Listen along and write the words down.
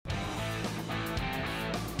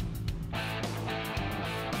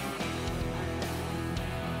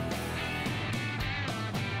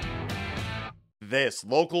This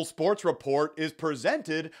local sports report is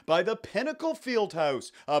presented by the Pinnacle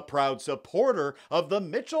Fieldhouse, a proud supporter of the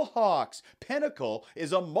Mitchell Hawks. Pinnacle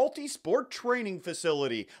is a multi-sport training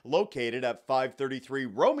facility located at 533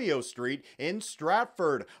 Romeo Street in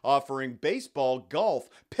Stratford, offering baseball, golf,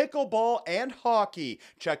 pickleball, and hockey.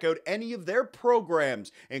 Check out any of their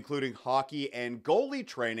programs, including hockey and goalie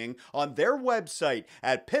training, on their website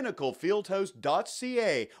at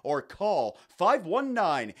pinnaclefieldhouse.ca or call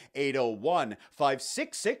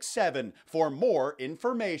 519-801-5667 for more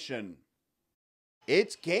information.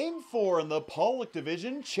 It's Game 4 in the Pollock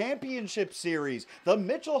Division Championship Series. The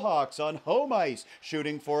Mitchell Hawks on home ice,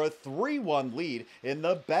 shooting for a 3-1 lead in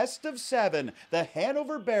the best of 7. The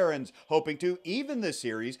Hanover Barons hoping to even the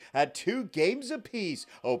series at 2 games apiece.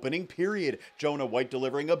 Opening period, Jonah White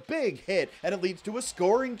delivering a big hit, and it leads to a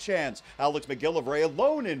scoring chance. Alex McGillivray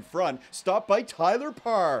alone in front, stopped by Tyler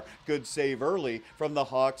Parr. Good save early from the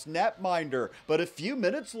Hawks netminder, but a few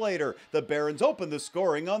minutes later, the Barons open the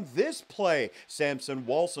scoring on this play. Samson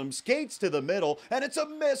Walsum skates to the middle, and it's a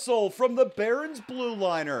missile from the Barons blue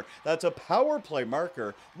liner. That's a power play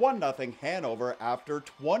marker. 1-0 Hanover after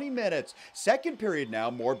 20 minutes. Second period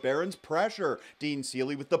now, more Barons pressure. Dean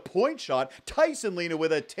Seeley with the point shot. Tyson Lena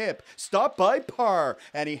with a tip. Stopped by Parr,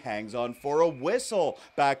 and he hangs on for a whistle.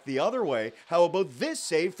 Back the other way, how about this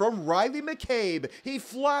save from Riley McCabe? He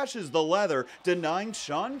flashes the leather, denying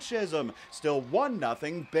Sean Chisholm. Still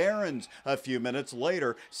 1-0 Barons. A few minutes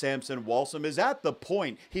later, Samson Walsum is at the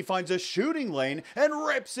point. He finds a shooting lane and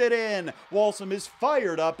rips it in. Walsum is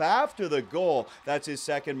fired up after the goal. That's his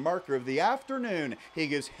second marker of the afternoon. He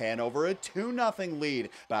gives Hanover a 2-0 lead.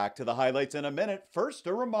 Back to the highlights in a minute. First,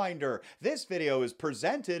 a reminder. This video is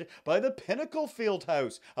presented by the Pinnacle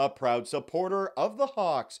Fieldhouse, a proud supporter of the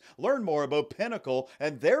Hawks. Learn more about Pinnacle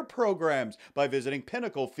and their programs by visiting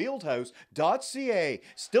pinnaclefieldhouse.ca.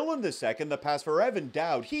 Still in the second, the pass for Evan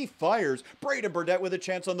Dowd. He fires. Braden Burdett with a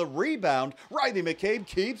chance on the rebound. Riley McCabe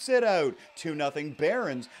keeps it out. 2-0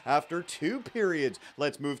 Barons after 2 periods.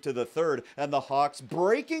 Let's move to the third, and the Hawks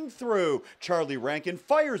breaking through. Charlie Rankin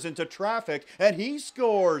fires into traffic, and he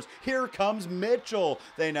scores. Here comes Mitchell.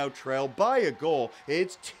 They now trail by a goal.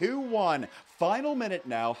 It's 2-1. Final minute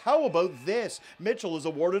now. How about this? Mitchell is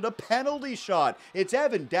awarded a penalty shot. It's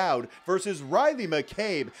Evan Dowd versus Riley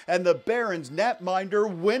McCabe, and the Barons netminder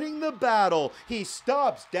winning the battle. He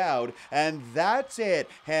stops Dowd, and that's it.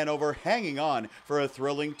 Hanover hanging on for a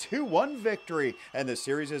thrilling 2-1 victory, and the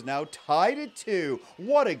series is now tied at 2.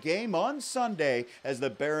 What a game on Sunday as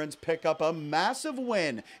the Barons pick up a massive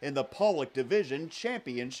win in the Pollock Division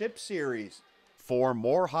Championship Series. For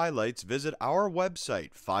more highlights, visit our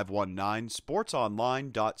website,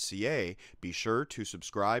 519sportsonline.ca. Be sure to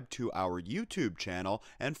subscribe to our YouTube channel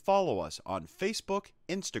and follow us on Facebook,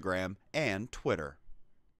 Instagram, and Twitter.